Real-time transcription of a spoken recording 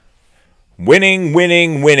Winning,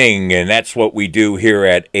 winning, winning. And that's what we do here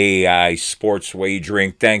at AI Sports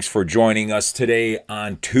Wagering. Thanks for joining us today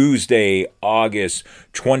on Tuesday, August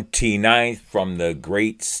 29th from the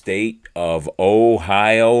great state of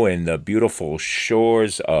Ohio and the beautiful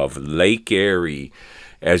shores of Lake Erie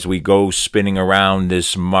as we go spinning around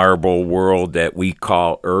this marble world that we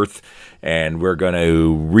call Earth. And we're going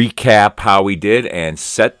to recap how we did and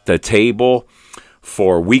set the table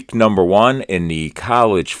for week number 1 in the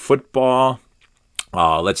college football.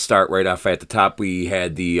 Let's start right off at the top. We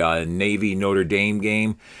had the Navy Notre Dame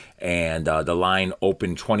game, and the line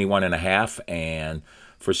opened 21.5, and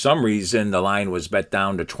for some reason the line was bet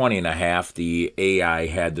down to 20.5. The AI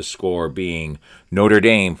had the score being Notre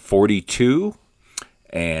Dame 42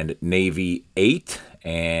 and Navy 8,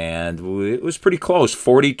 and it was pretty close.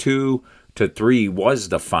 42-3 was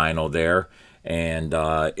the final there. And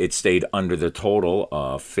it stayed under the total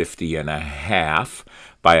of 50.5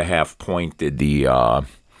 by a half point. Did the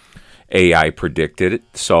AI predicted it?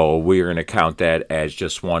 So we're going to count that as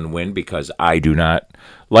just one win because I do not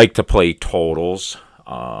like to play totals.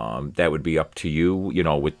 That would be up to you,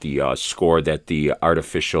 with the score that the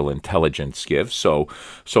artificial intelligence gives. So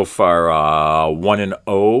far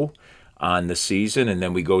 1-0 on the season, and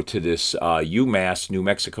then we go to this UMass New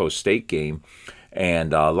Mexico State game.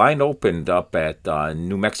 And line opened up at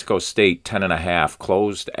New Mexico State 10.5,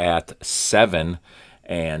 closed at 7,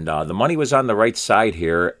 and the money was on the right side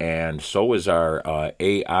here, and so was our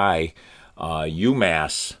AI.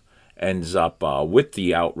 UMass ends up with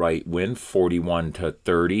the outright win,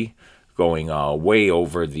 41-30, going way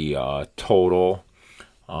over the total.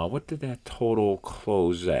 What did that total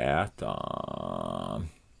close at?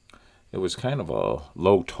 It was kind of a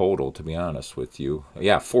low total, to be honest with you.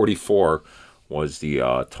 Yeah, 44. Was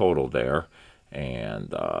the total there.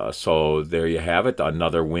 And so there you have it.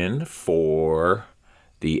 Another win for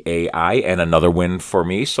the AI and another win for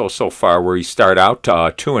me. So far we start out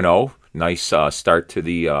 2-0. Nice start to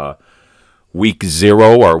the week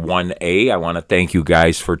 0 or 1A. I want to thank you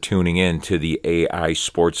guys for tuning in to the AI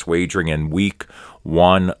Sports Wagering, and week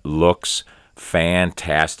 1 looks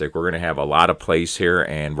fantastic. We're going to have a lot of plays here,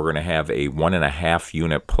 and we're going to have a 1.5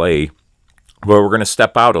 unit play. Well, we're going to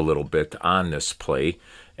step out a little bit on this play,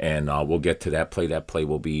 and we'll get to that play. That play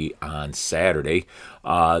will be on Saturday.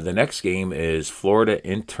 The next game is Florida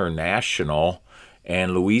International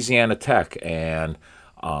and Louisiana Tech, and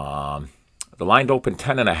the line opened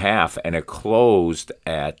 10.5, and it closed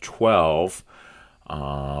at 12.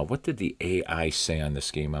 What did the AI say on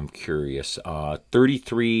this game? I'm curious.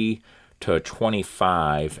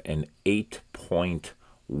 33-25, an 8-point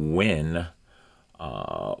win.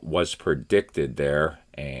 Was predicted there,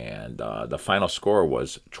 and the final score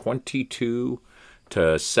was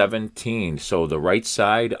 22-17. So the right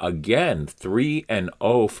side again,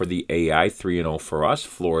 3-0 for the AI, 3-0 for us.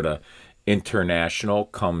 Florida International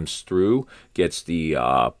comes through, gets the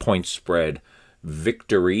point spread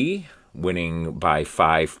victory, winning by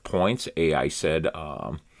 5 points. AI said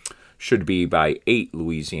should be by 8,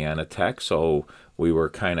 Louisiana Tech. So we were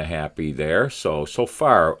kind of happy there. So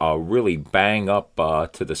far, really bang up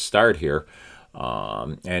to the start here.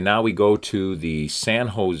 And now we go to the San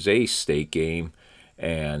Jose State game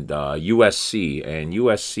and USC. And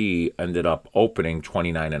USC ended up opening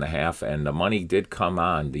 29.5, and the money did come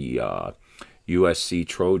on the USC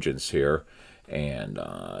Trojans here. And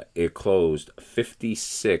it closed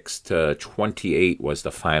 56-28 was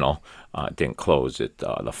the final. It didn't close.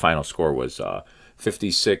 The final score was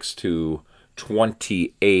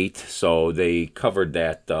 56-28, so they covered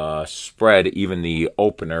that spread, even the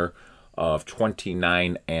opener of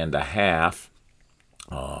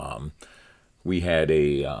 29.5. We had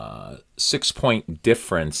a 6-point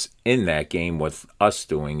difference in that game with us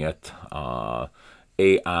doing it.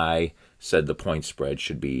 AI said the point spread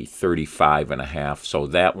should be 35.5, so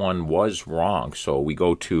that one was wrong. So we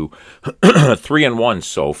go to 3-1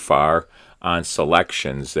 so far on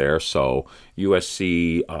selections there. So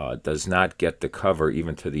USC does not get the cover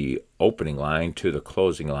even to the opening line, to the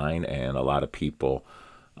closing line, and a lot of people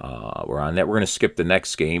were on that. We're going to skip the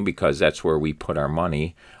next game because that's where we put our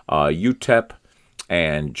money. UTEP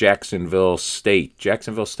and Jacksonville State.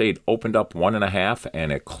 Jacksonville State opened up 1.5,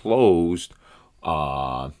 and it closed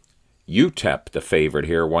UTEP the favorite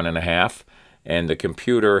here, 1.5, and the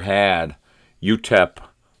computer had UTEP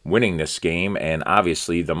winning this game, and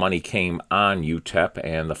obviously the money came on UTEP,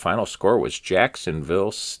 and the final score was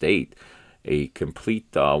Jacksonville State. A complete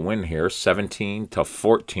win here,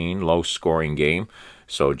 17-14, low-scoring game.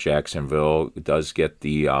 So Jacksonville does get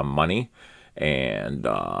the money, and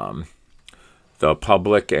the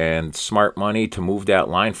public and smart money to move that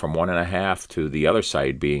line from 1.5 to the other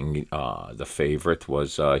side being the favorite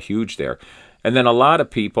was huge there. And then a lot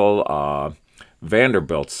of people,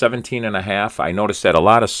 Vanderbilt, 17.5. I noticed that a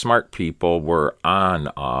lot of smart people were on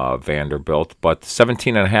Vanderbilt, but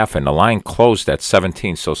 17.5, and the line closed at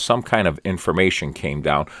 17, so some kind of information came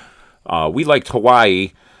down. We liked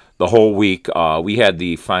Hawaii the whole week. We had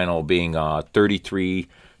the final being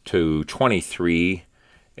 33-23,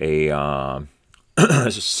 a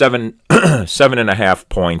 7.5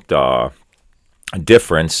 point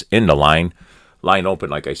difference in the line. Line open,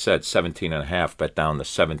 like I said, 17.5, bet down to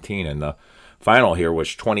 17, and the final here was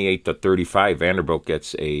 28-35. Vanderbilt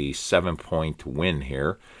gets a 7-point win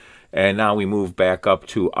here. And now we move back up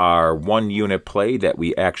to our 1-unit play that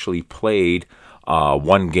we actually played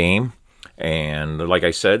one game. And like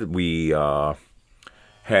I said, we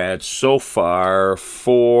had so far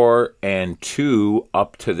 4-2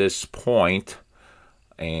 up to this point.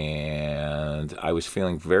 And I was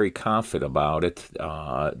feeling very confident about it.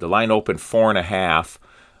 The line opened 4.5.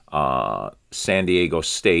 San Diego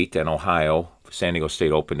State and Ohio. San Diego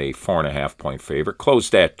State opened a 4.5 point favorite.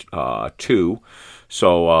 Closed at 2.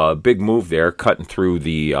 So big move there, cutting through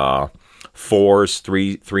the 4s,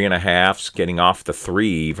 3.5s, getting off the 3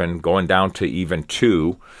 even, going down to even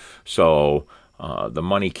 2. So the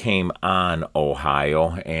money came on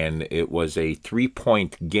Ohio, and it was a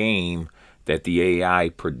 3-point game that the AI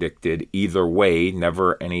predicted either way,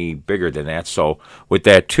 never any bigger than that. So with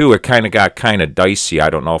that, too, it kind of got kind of dicey. I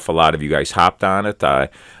don't know if a lot of you guys hopped on it.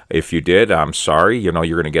 If you did, I'm sorry. You're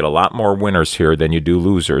going to get a lot more winners here than you do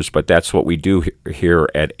losers, but that's what we do here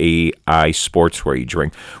at AI Sports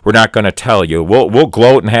Wagering. We're not going to tell you. We'll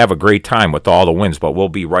gloat and have a great time with all the wins, but we'll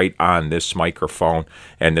be right on this microphone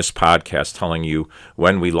and this podcast telling you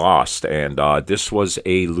when we lost. And this was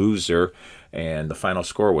a loser. And the final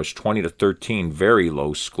score was 20-13, very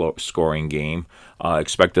low scoring game.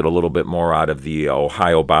 Expected a little bit more out of the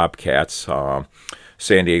Ohio Bobcats.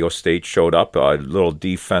 San Diego State showed up. A little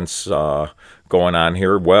defense going on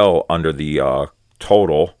here, well under the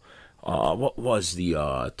total. What was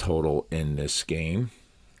the total in this game?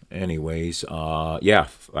 Anyways,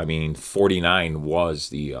 49 was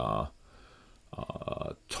the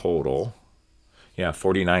total. Yeah,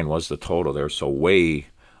 49 was the total there, so way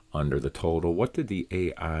under the total. What did the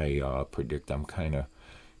AI predict? I'm kind of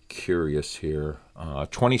curious here.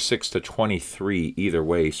 26-23 either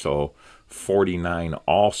way, so 49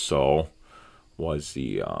 also was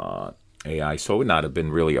the AI. So it would not have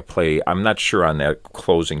been really a play. I'm not sure on that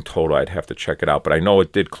closing total. I'd have to check it out, but I know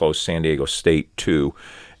it did close San Diego State too.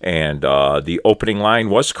 And the opening line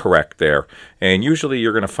was correct there. And usually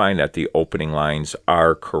you're going to find that the opening lines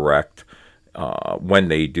are correct when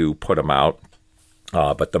they do put them out.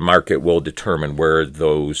 But the market will determine where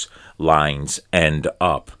those lines end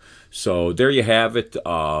up. So there you have it,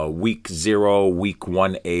 week 0, week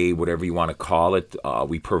 1A, whatever you want to call it.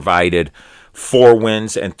 We provided 4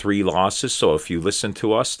 wins and 3 losses. So if you listen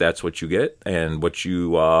to us, that's what you get. And what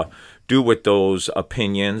you do with those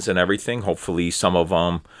opinions and everything, hopefully some of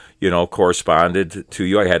them, corresponded to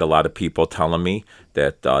you. I had a lot of people telling me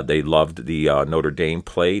that they loved the Notre Dame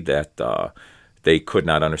play, that they could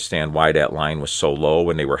not understand why that line was so low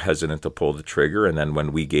and they were hesitant to pull the trigger. And then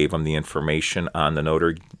when we gave them the information on the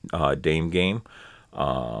Notre Dame game,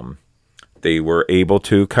 they were able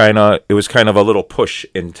to it was kind of a little push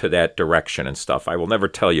into that direction and stuff. I will never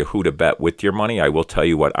tell you who to bet with your money. I will tell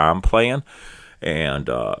you what I'm playing. And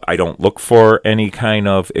I don't look for any kind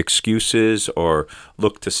of excuses or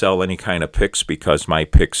look to sell any kind of picks because my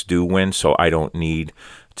picks do win, so I don't need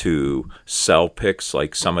to sell picks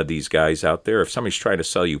like some of these guys out there. If somebody's trying to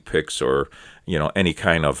sell you picks or any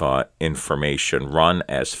kind of information, run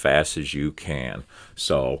as fast as you can.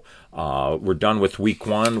 So we're done with week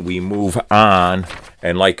 1. We move on,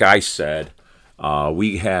 and like I said,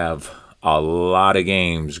 we have a lot of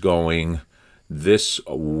games going this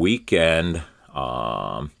weekend.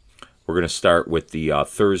 We're going to start with the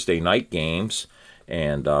Thursday night games.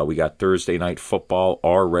 And we got Thursday night football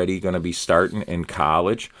already going to be starting in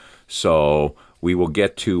college. So we will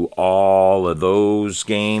get to all of those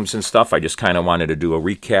games and stuff. I just kind of wanted to do a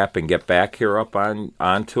recap and get back here up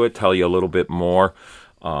onto it, tell you a little bit more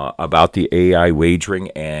about the AI wagering.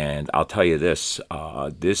 And I'll tell you this,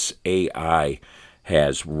 this AI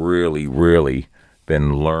has really, really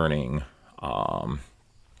been learning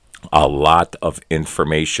a lot of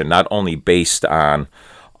information, not only based on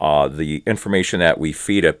the information that we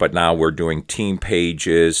feed it, but now we're doing team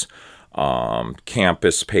pages,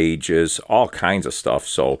 campus pages, all kinds of stuff.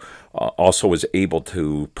 So also was able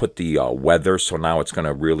to put the weather. So now it's going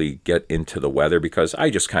to really get into the weather, because I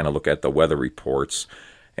just kind of look at the weather reports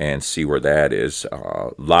and see where that is.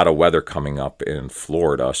 A lot of weather coming up in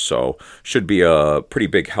Florida, so should be a pretty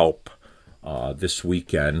big help this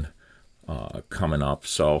weekend coming up.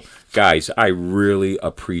 So, guys, I really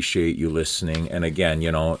appreciate you listening. And again,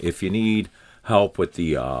 if you need help with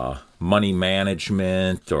the money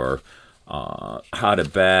management or how to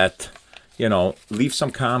bet, leave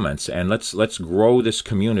some comments, and let's grow this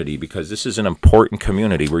community, because this is an important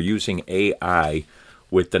community. We're using AI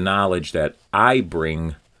with the knowledge that I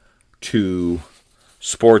bring to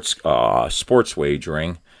sports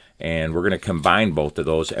wagering, and we're going to combine both of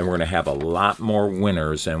those, and we're going to have a lot more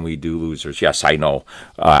winners than we do losers. Yes, I know.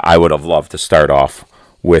 I would have loved to start off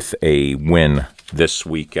with a win this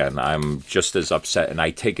weekend. I'm just as upset, and I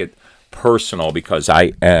take it personal, because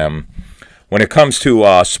I am, when it comes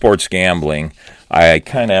to sports gambling, I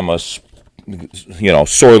kind of am a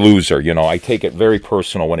sore loser. I take it very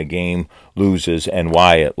personal when a game loses and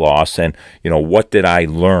why it lost, and what did I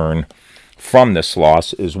learn from this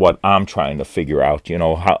loss is what I'm trying to figure out.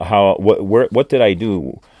 What did I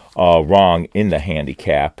do wrong in the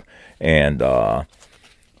handicap, and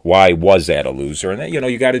why was that a loser? And then,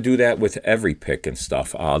 you got to do that with every pick and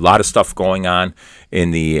stuff. A lot of stuff going on in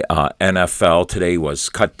the NFL. Today was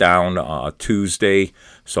cut down Tuesday,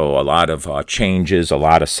 so a lot of changes, a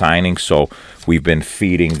lot of signings. So we've been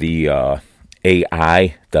feeding the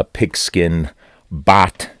AI, the pigskin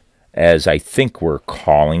bot, as I think we're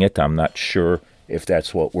calling it. I'm not sure if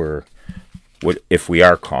that's what if we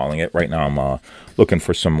are calling it. Right now I'm looking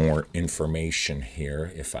for some more information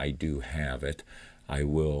here. If I do have it, I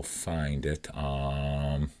will find it.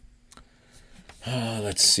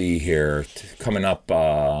 Let's see here. Coming up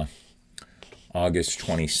August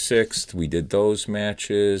 26th, we did those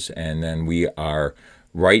matches, and then we are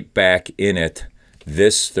right back in it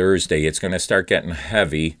this Thursday. It's going to start getting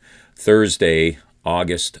heavy Thursday,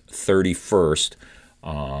 August 31st.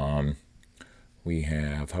 We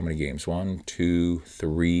have how many games? 1, 2,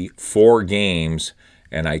 3, 4 games,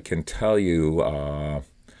 and I can tell you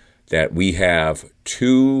that we have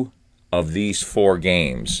 2 of these 4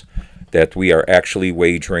 games that we are actually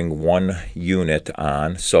wagering 1 unit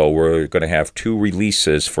on. So we're going to have 2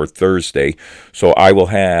 releases for Thursday. So I will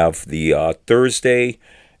have the Thursday,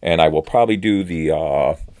 and I will probably do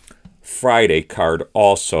the Friday card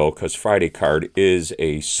also, because Friday card is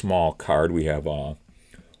a small card. We have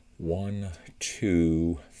 1,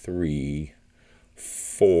 2, 3,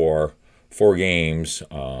 4 games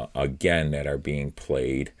again that are being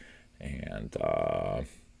played, and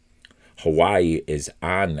Hawaii is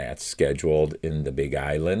on that, scheduled in the Big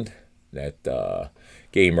Island. That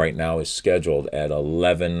game right now is scheduled at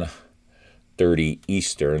 11:30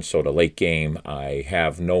 Eastern, so the late game, I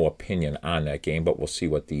have no opinion on that game, but we'll see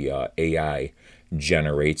what the AI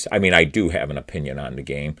generates. I mean, I do have an opinion on the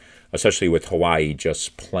game, especially with Hawaii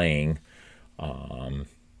just playing.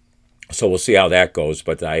 So we'll see how that goes,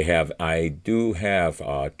 but I do have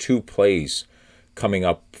 2 plays coming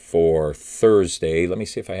up for Thursday. Let me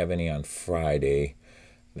see if I have any on Friday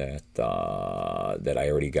that I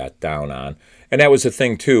already got down on. And that was the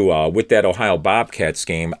thing too, with that Ohio Bobcats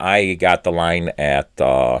game, I got the line at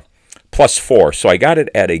 +4, so I got it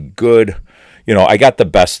at a good, I got the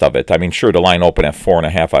best of it. I mean, sure, the line opened at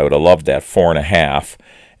 4.5. I would have loved that 4.5,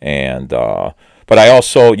 and but I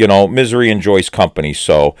also, misery enjoys company.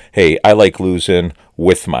 So hey, I like losing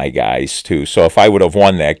with my guys too. So if I would have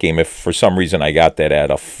won that game, if for some reason I got that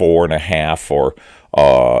at a 4.5, or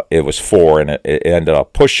it was 4 and it ended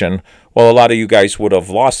up pushing, well, a lot of you guys would have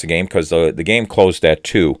lost the game, because the game closed at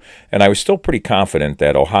 2. And I was still pretty confident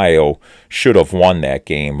that Ohio should have won that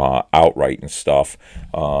game outright and stuff.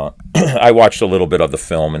 I watched a little bit of the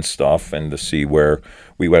film and stuff, and to see where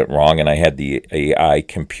we went wrong, and I had the AI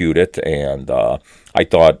compute it, and I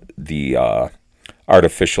thought the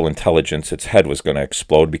artificial intelligence, its head was going to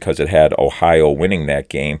explode, because it had Ohio winning that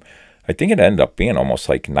game. I think it ended up being almost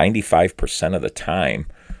like 95% of the time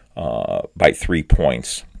by 3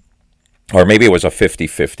 points. Or maybe it was a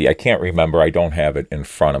 50-50. I can't remember. I don't have it in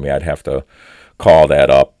front of me. I'd have to call that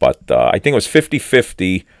up. But I think it was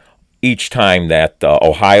 50-50 each time that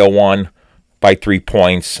Ohio won by 3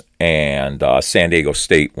 points and San Diego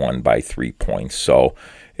State won by 3 points. So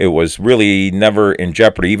it was really never in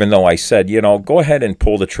jeopardy, even though I said, go ahead and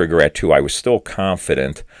pull the trigger at 2. I was still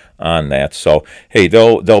confident on that. So, hey,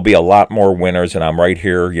 there'll be a lot more winners, and I'm right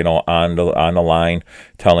here, on the line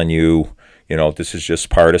telling you, This is just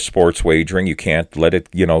part of sports wagering. You can't let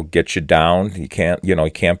it, get you down. You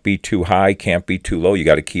can't be too high, can't be too low. You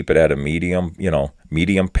got to keep it at a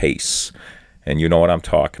medium pace. And you know what I'm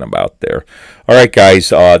talking about there. All right, guys,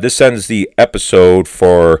 this ends the episode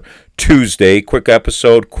for Tuesday. Quick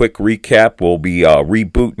episode, quick recap. We'll be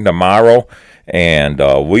rebooting tomorrow, and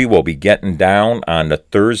we will be getting down on the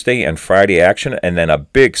Thursday and Friday action, and then a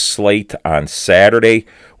big slate on Saturday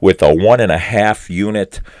with a 1.5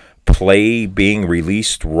 unit play being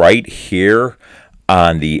released right here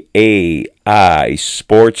on the AI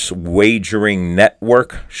Sports Wagering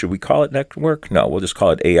Network. Should we call it network? No, we'll just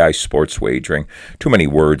call it AI Sports Wagering. Too many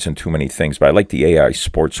words and too many things, but I like the AI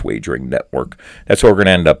Sports Wagering Network. That's what we're going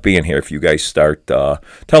to end up being here if you guys start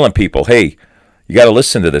telling people, hey, you got to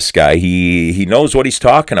listen to this guy. He knows what he's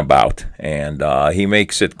talking about, and he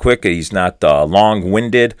makes it quick. He's not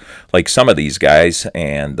long-winded like some of these guys,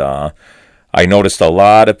 and I noticed a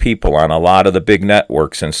lot of people on a lot of the big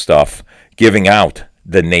networks and stuff giving out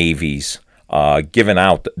the Navies, giving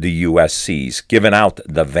out the USCs, giving out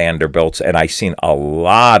the Vanderbilts, and I seen a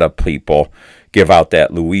lot of people give out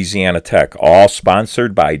that Louisiana Tech, all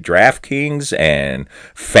sponsored by DraftKings and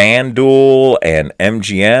FanDuel and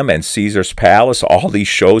MGM and Caesars Palace, all these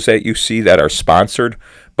shows that you see that are sponsored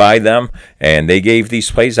by them, and they gave these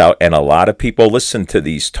plays out, and a lot of people listen to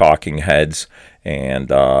these talking heads, and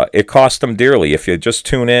it cost them dearly. If you just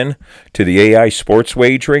tune in to the AI Sports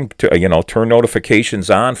Wagering, turn notifications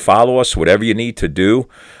on, follow us, whatever you need to do,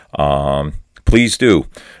 please do.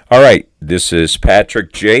 All right, this is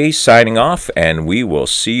Patrick J. signing off, and we will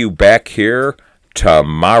see you back here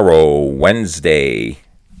tomorrow, Wednesday.